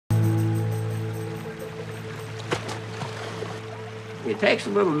It takes a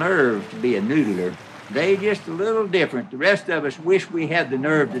little nerve to be a noodler. They just a little different. The rest of us wish we had the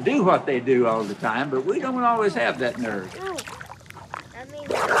nerve to do what they do all the time, but we don't always have that nerve.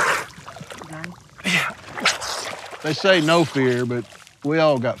 They say no fear, but we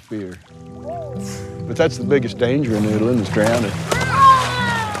all got fear. But that's the biggest danger in noodling is drowning.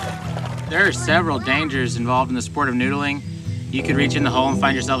 There are several dangers involved in the sport of noodling. You could reach in the hole and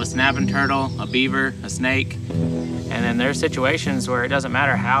find yourself a snapping turtle, a beaver, a snake. And then there are situations where it doesn't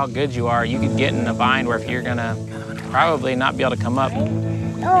matter how good you are, you could get in a bind where if you're gonna probably not be able to come up.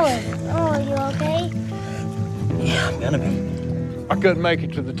 Oh, you okay? Yeah, I'm gonna be. I couldn't make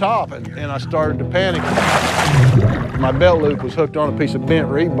it to the top, and I started to panic. My belt loop was hooked on a piece of bent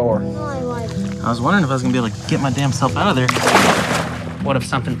rebar. I was wondering if I was gonna be able to get my damn self out of there. What if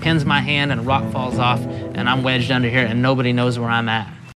something pins my hand and a rock falls off and I'm wedged under here and nobody knows where I'm at?